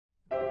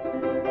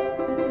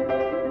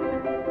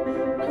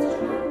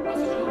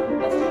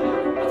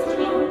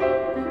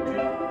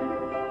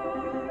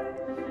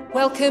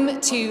Welcome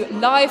to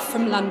Live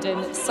from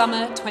London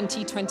Summer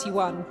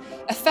 2021,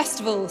 a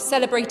festival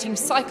celebrating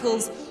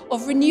cycles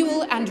of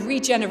renewal and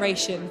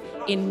regeneration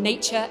in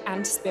nature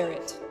and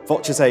spirit.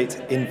 Voces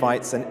 8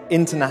 invites an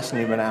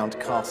internationally renowned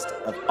cast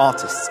of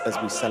artists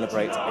as we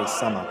celebrate a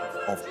summer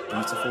of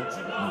beautiful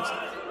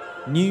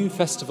music. New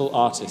festival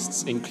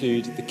artists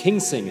include the King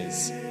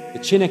Singers, the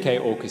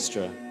Chineke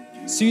Orchestra,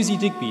 Susie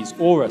Digby's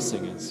Aura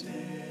Singers,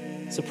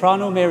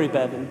 soprano Mary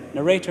Bevan,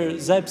 narrator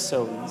Zeb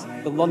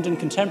Soanes, the London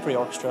Contemporary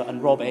Orchestra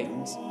and Rob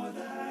Ames.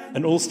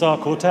 An all-star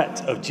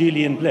quartet of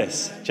Julian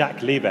Bliss, Jack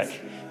Liebeck,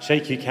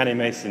 Sheikhu Kane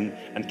Mason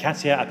and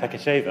Katia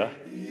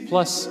Apekasheva.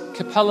 Plus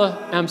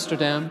Capella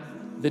Amsterdam,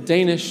 the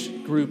Danish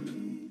group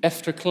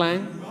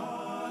Efterklang,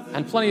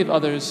 and plenty of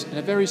others in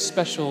a very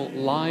special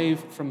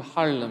Live from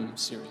Haarlem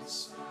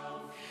series.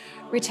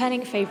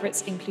 Returning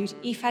favourites include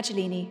E.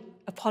 Fagellini,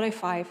 Apollo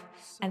 5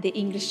 and the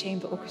English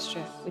Chamber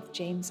Orchestra with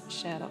James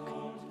Sherlock.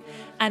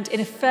 And in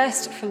a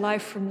first for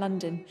Live from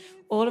London,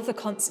 all of the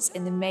concerts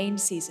in the main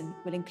season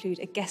will include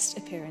a guest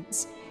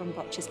appearance from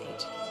Voces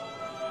 8.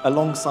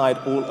 Alongside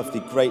all of the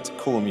great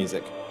core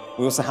music,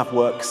 we also have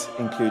works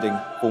including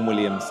Vaughan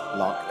Williams'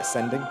 Lark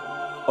Ascending,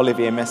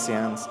 Olivier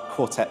Messiaen's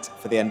Quartet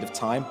for the End of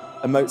Time,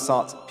 a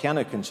Mozart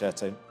piano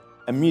concerto,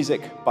 and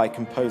music by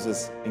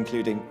composers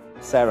including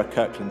Sarah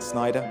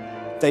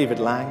Kirkland-Snyder, David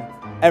Lang,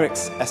 Eric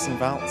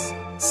Essenvaltz,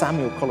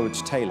 Samuel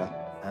Coleridge-Taylor,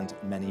 and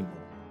many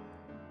more.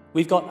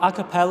 We've got a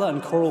cappella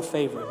and choral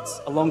favourites,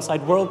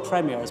 alongside world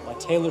premieres by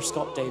Taylor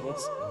Scott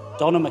Davis,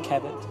 Donna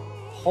McKevitt,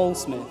 Paul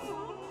Smith,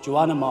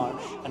 Joanna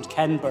Marsh, and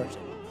Ken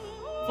Burton.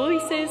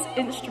 Voices,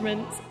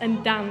 instruments,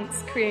 and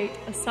dance create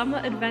a summer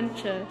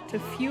adventure to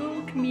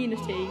fuel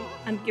community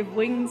and give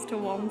wings to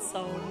one's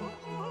soul.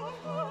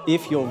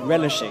 If you're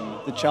relishing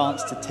the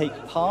chance to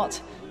take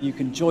part, you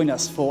can join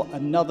us for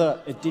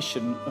another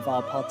edition of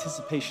our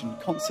participation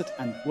concert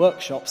and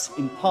workshops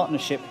in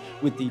partnership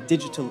with the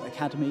Digital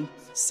Academy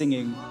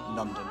Singing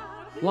London.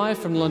 Live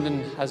from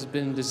London has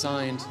been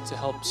designed to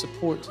help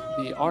support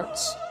the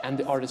arts and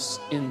the artists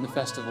in the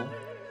festival.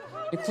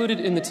 Included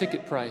in the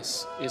ticket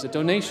price is a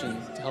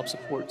donation to help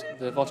support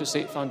the Voces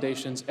 8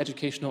 Foundation's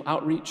educational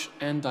outreach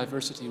and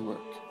diversity work.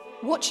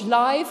 Watch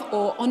live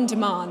or on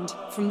demand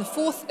from the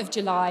 4th of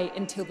July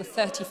until the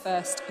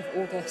 31st of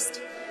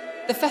August.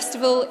 The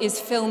festival is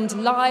filmed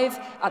live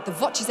at the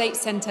Voces 8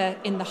 Centre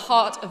in the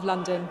heart of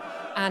London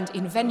and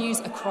in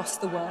venues across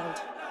the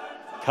world.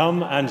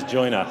 Come and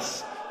join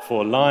us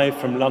for Live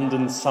from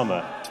London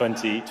Summer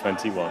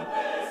 2021.